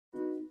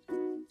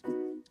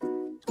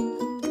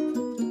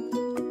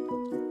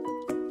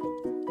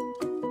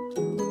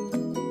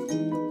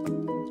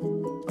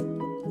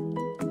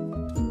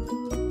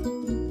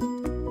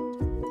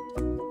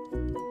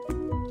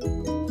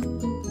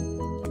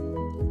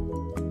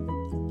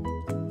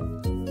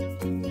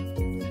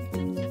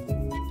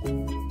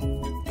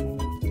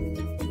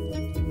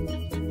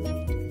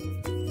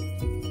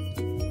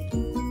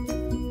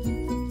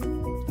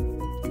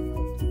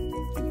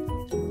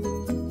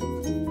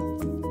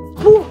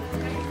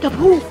The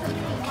pool.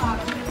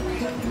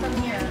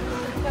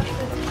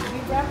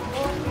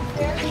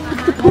 Look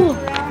at the pool.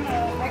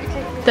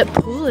 That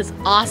pool is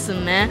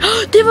awesome, man.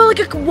 They have like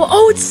a,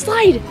 oh, it's a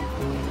slide.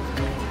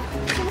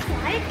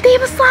 They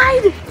have a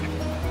slide.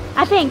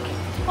 I think.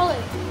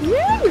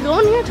 Yeah, we're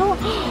going here.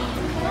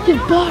 The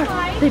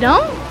bar. They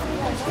don't?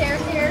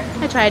 Stairs here.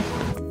 I tried.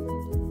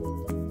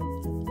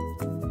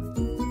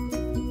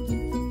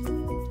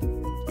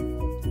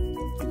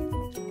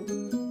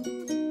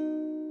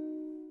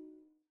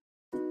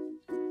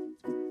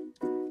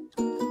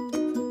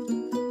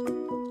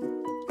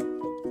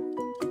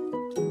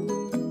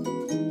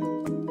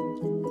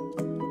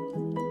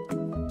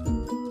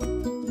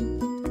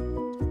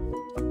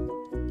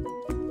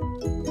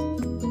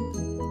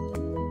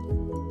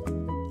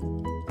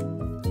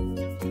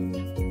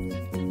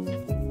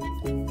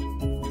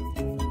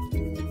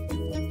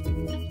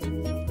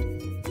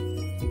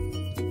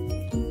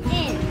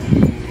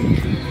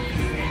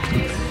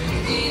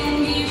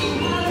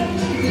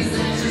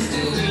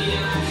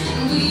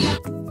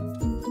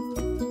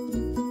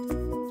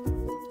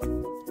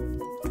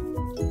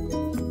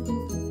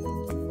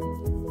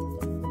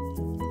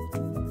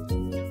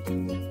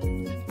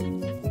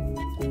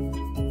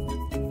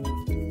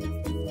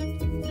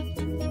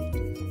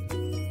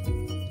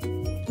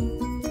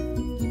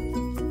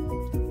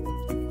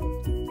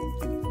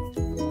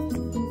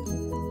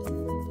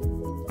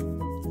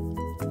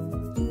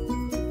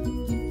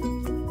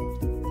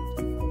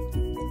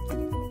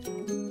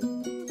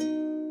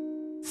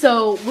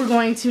 So we're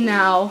going to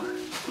now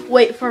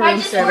wait for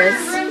room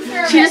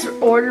service. She just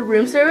ordered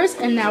room service,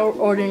 and now we're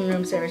ordering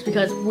room service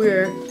because we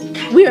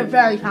are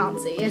very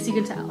fancy, as you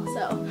can tell.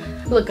 So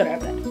look at our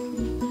bed.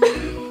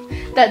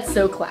 That's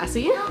so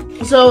classy.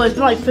 So it's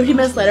been like 50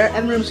 minutes later,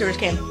 and room service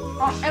came.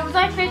 It was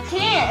like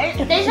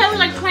 15. They said it was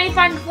like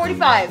 25 to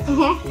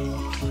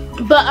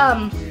 45. But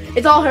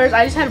it's all hers.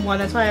 I just had one.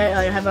 That's why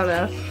I have on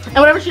a. And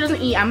whatever she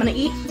doesn't eat, I'm gonna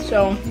eat.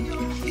 So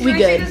we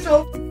good.